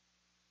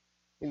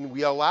 And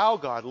we allow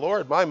God,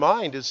 Lord, my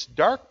mind is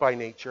dark by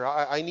nature.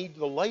 I need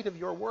the light of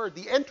your word.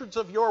 The entrance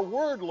of your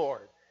word,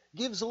 Lord,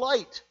 gives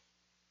light.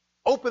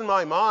 Open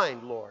my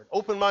mind, Lord.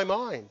 Open my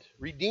mind.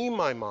 Redeem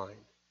my mind.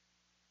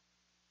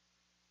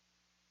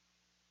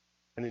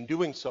 And in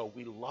doing so,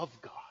 we love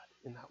God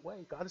in that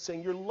way. God is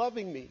saying, you're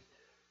loving me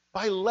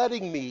by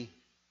letting me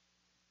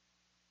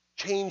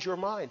change your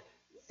mind.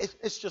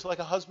 It's just like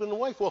a husband and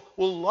wife will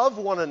love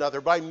one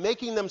another by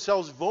making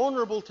themselves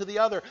vulnerable to the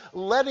other,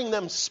 letting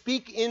them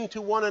speak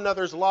into one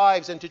another's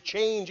lives and to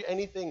change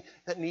anything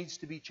that needs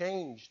to be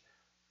changed.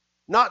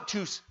 Not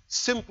to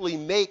simply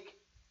make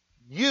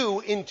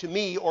you into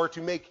me or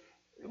to make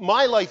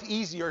my life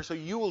easier so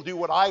you will do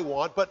what I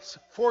want, but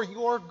for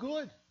your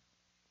good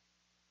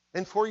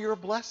and for your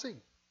blessing.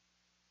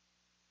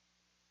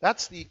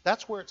 That's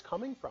where it's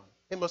coming from.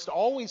 It must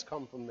always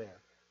come from there.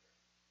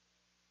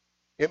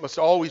 It must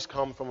always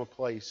come from a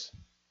place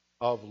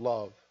of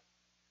love.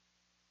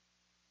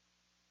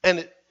 And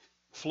it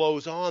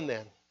flows on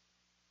then.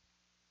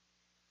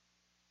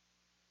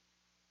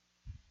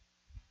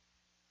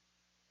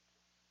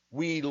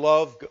 We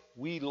love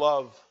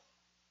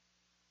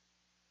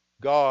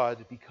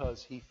God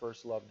because he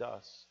first loved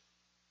us.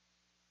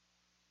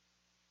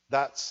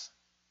 That's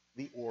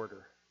the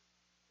order.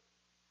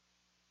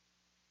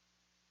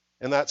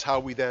 And that's how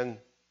we then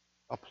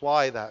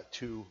apply that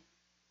to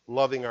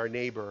loving our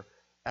neighbor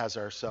as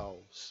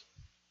ourselves.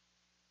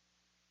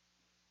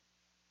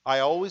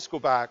 I always go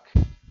back,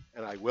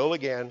 and I will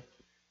again,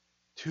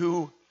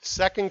 to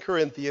 2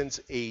 Corinthians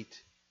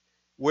 8,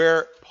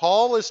 where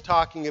Paul is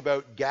talking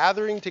about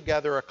gathering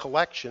together a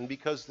collection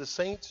because the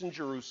saints in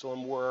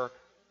Jerusalem were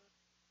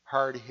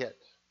hard hit.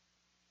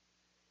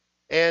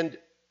 And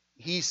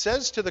he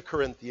says to the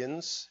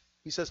Corinthians,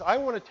 he says, I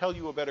want to tell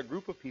you about a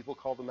group of people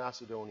called the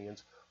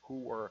Macedonians who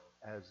were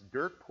as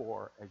dirt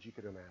poor as you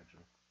could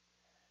imagine.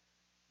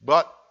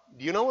 But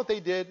do you know what they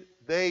did?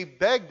 They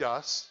begged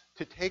us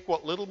to take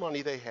what little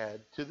money they had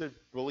to the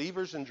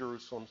believers in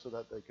Jerusalem so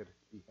that they could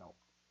be helped.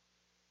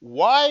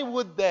 Why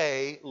would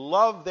they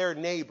love their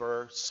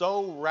neighbor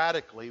so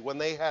radically when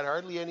they had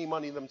hardly any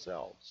money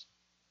themselves?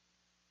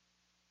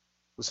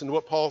 Listen to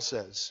what Paul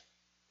says.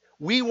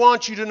 We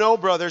want you to know,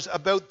 brothers,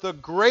 about the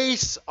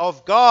grace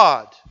of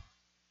God.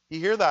 You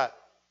hear that?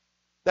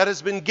 That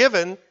has been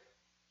given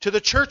to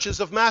the churches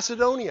of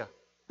Macedonia.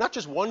 Not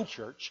just one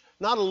church,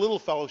 not a little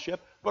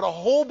fellowship, but a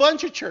whole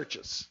bunch of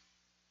churches.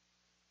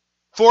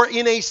 For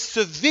in a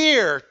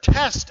severe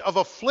test of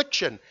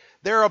affliction,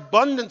 their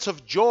abundance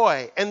of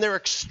joy and their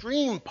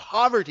extreme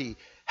poverty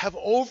have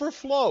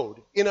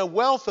overflowed in a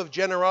wealth of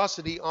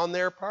generosity on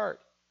their part.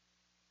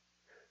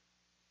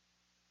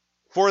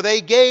 For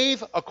they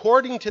gave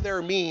according to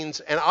their means,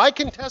 and I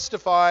can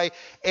testify,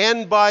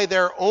 and by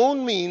their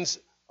own means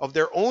of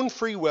their own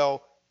free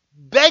will,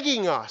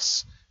 begging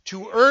us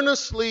to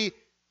earnestly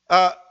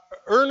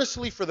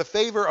for the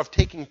favor of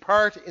taking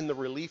part in the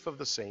relief of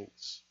the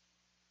saints.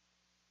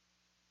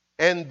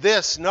 And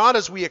this, not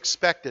as we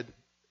expected,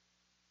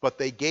 but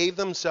they gave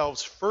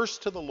themselves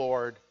first to the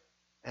Lord,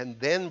 and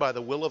then by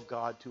the will of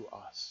God to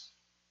us.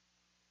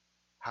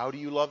 How do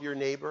you love your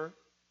neighbor?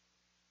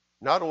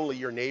 Not only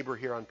your neighbor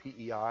here on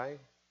PEI,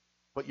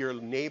 but your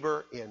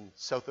neighbor in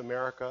South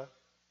America,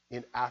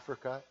 in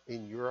Africa,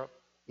 in Europe,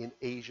 in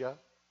Asia,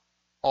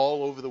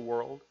 all over the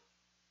world.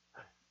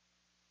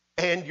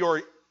 And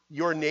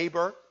your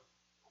neighbor,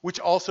 which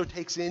also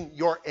takes in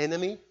your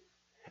enemy,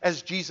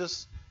 as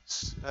Jesus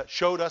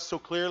showed us so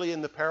clearly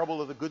in the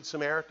parable of the Good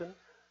Samaritan.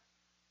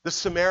 The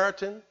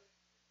Samaritan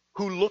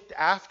who looked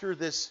after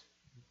this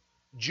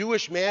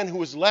Jewish man who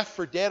was left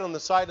for dead on the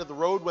side of the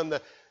road when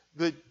the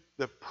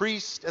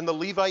priest and the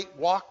Levite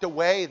walked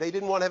away. They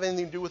didn't want to have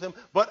anything to do with him.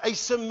 But a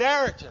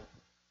Samaritan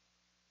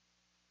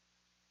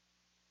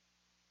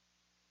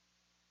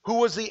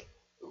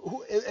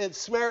and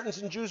Samaritans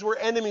and Jews were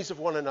enemies of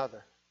one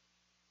another.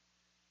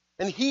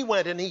 And he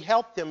went and he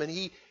helped him, and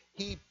he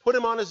put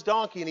him on his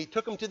donkey, and he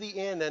took him to the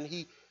inn, and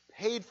he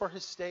paid for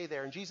his stay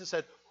there. And Jesus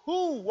said,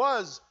 who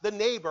was the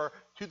neighbor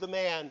to the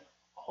man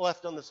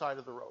left on the side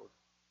of the road?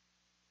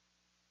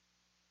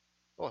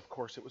 Well, of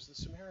course, it was the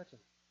Samaritan.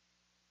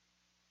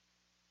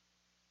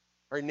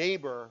 Our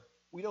neighbor,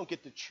 we don't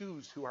get to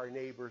choose who our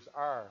neighbors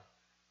are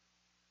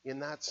in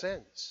that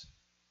sense.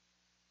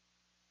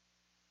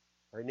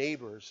 Our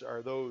neighbors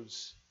are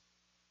those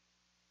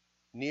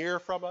near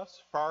from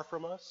us, far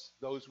from us,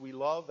 those we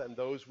love and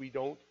those we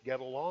don't get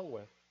along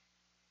with.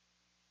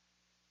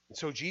 And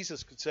so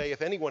Jesus could say,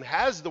 if anyone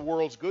has the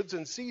world's goods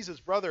and sees his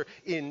brother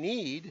in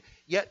need,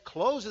 yet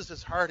closes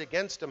his heart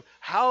against him,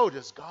 how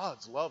does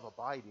God's love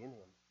abide in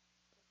him?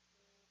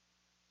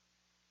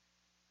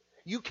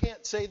 You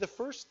can't say the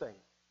first thing,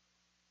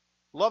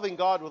 loving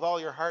God with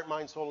all your heart,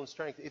 mind, soul, and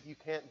strength, if you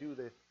can't do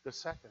the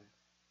second.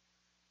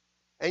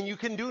 And you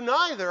can do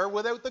neither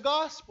without the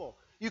gospel.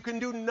 You can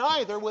do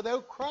neither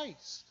without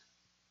Christ.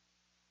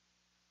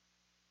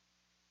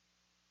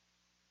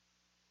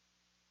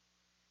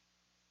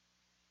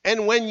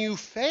 And when you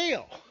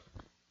fail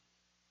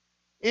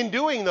in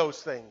doing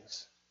those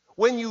things,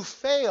 when you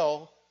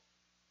fail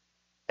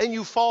and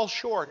you fall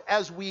short,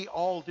 as we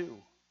all do,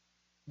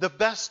 the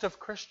best of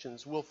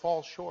Christians will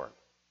fall short.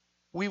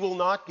 We will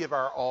not give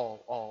our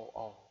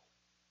all.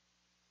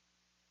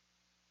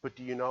 But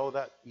do you know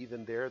that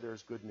even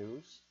there's good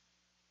news?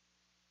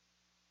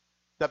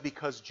 That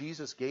because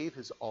Jesus gave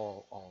his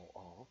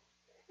all,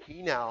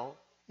 he now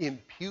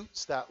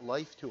imputes that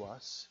life to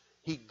us.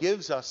 He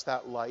gives us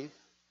that life.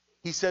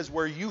 He says,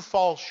 where you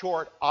fall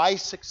short, I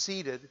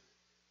succeeded.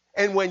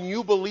 And when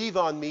you believe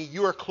on me,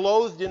 you are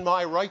clothed in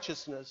my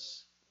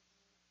righteousness.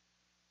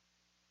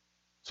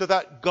 So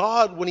that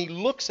God, when he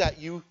looks at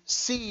you,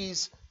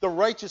 sees the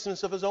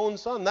righteousness of his own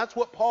Son. That's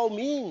what Paul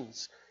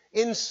means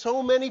in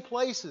so many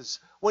places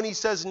when he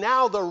says,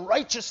 now the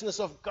righteousness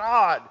of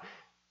God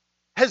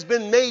has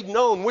been made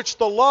known, which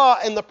the law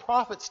and the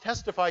prophets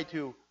testify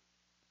to.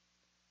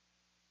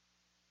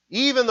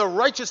 Even the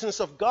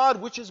righteousness of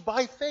God, which is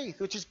by faith,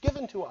 which is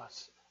given to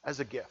us as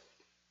a gift.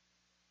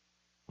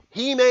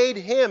 He made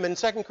him, in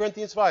 2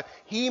 Corinthians 5,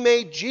 he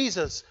made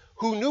Jesus,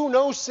 who knew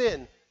no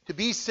sin, to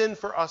be sin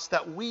for us,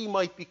 that we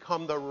might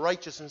become the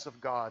righteousness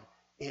of God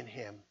in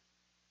him.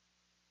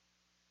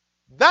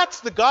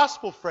 That's the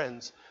gospel,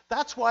 friends.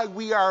 That's why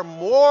we are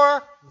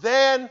more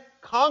than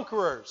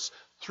conquerors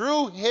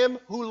through him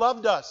who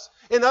loved us.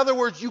 In other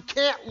words, you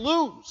can't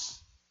lose.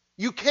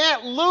 You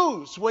can't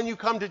lose when you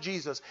come to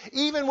Jesus.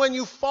 Even when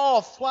you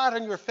fall flat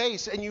on your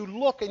face and you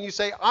look and you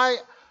say,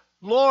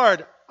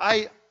 Lord,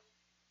 I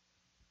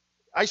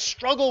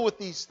struggle with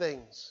these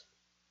things.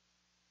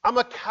 I'm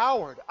a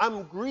coward.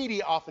 I'm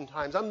greedy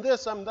oftentimes. I'm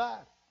this, I'm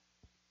that.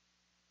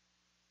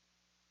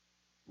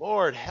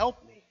 Lord,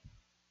 help me.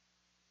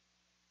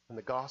 And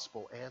the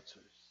gospel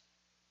answers.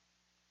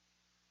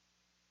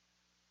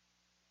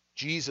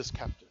 Jesus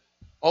kept it.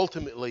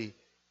 Ultimately,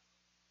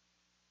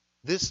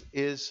 this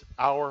is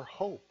our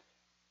hope.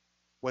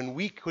 When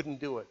we couldn't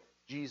do it,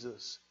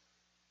 Jesus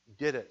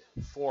did it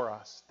for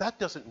us. That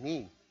doesn't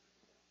mean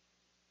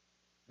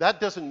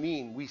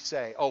we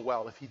say, oh,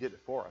 well, if he did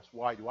it for us,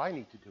 why do I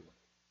need to do it?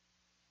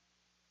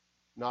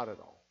 Not at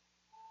all.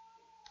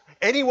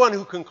 Anyone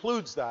who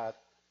concludes that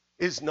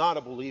is not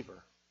a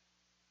believer.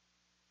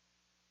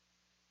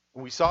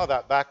 And we saw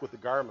that back with the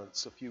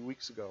garments a few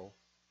weeks ago.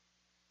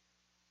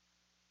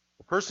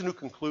 The person who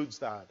concludes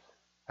that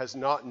has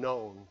not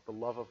known the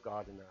love of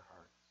God in their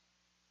hearts.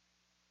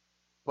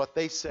 But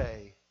they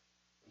say,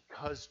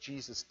 because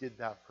Jesus did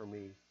that for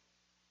me,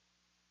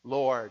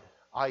 Lord,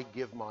 I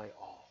give my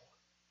all.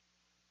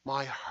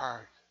 My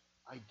heart,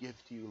 I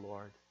give to you,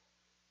 Lord.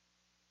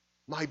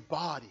 My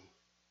body,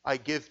 I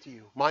give to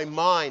you. My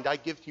mind, I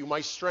give to you.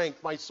 My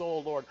strength, my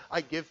soul, Lord,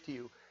 I give to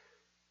you.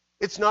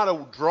 It's not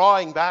a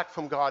drawing back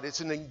from God. It's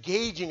an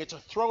engaging. It's a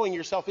throwing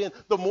yourself in.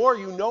 The more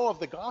you know of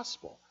the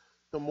gospel,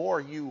 the more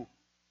you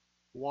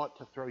want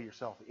to throw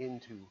yourself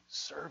into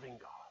serving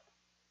God,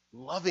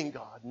 loving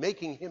God,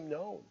 making him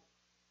known.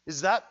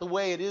 Is that the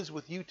way it is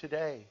with you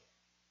today?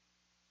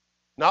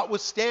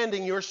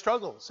 Notwithstanding your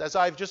struggles, as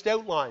I've just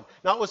outlined,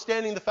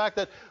 notwithstanding the fact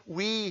that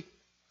we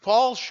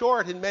fall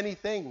short in many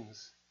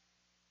things,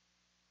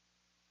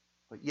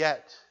 but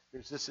yet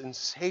there's this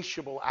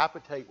insatiable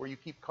appetite where you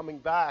keep coming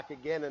back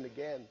again and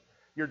again.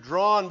 You're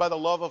drawn by the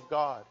love of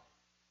God.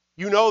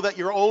 You know that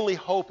your only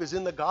hope is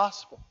in the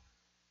gospel.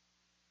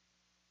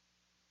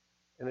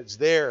 And it's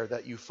there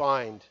that you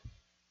find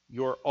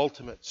your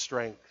ultimate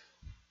strength.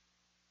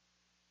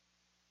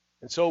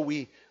 And so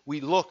we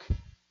look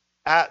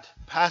at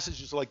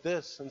passages like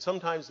this, and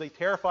sometimes they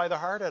terrify the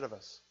heart out of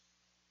us.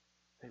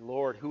 Say,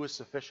 Lord, who is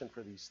sufficient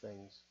for these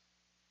things?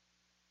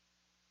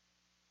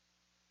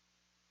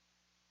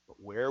 But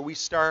where we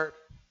start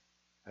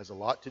has a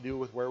lot to do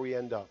with where we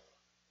end up.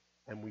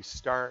 And we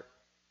start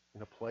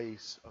in a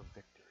place of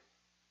victory.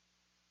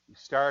 We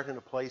start in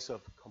a place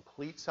of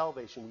complete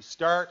salvation. We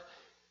start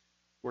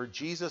where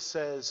Jesus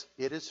says,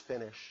 it is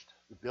finished.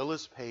 The bill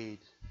is paid.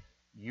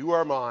 You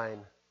are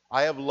mine.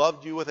 I have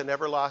loved you with an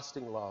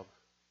everlasting love.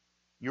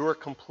 You are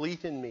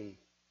complete in me.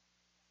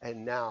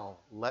 And now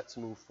let's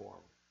move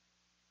forward.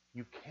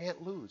 You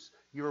can't lose.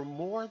 You're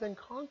more than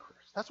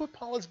conquerors. That's what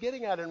Paul is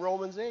getting at in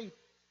Romans 8.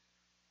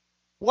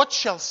 What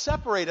shall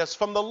separate us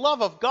from the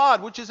love of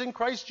God which is in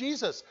Christ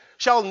Jesus?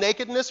 Shall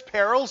nakedness,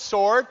 peril,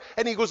 sword?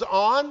 And he goes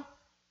on.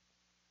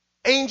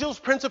 Angels,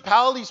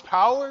 principalities,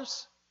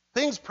 powers,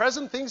 things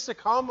present, things to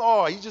come.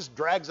 Oh, he just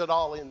drags it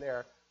all in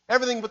there.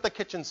 Everything but the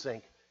kitchen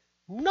sink.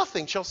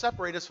 Nothing shall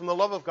separate us from the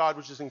love of God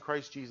which is in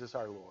Christ Jesus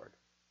our Lord.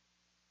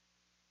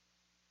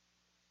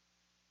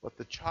 But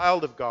the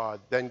child of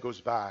God then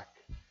goes back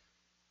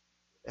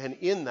and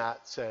in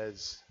that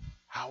says,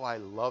 how I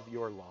love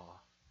your law.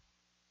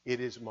 It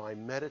is my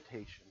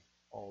meditation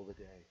all the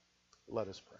day. Let us pray.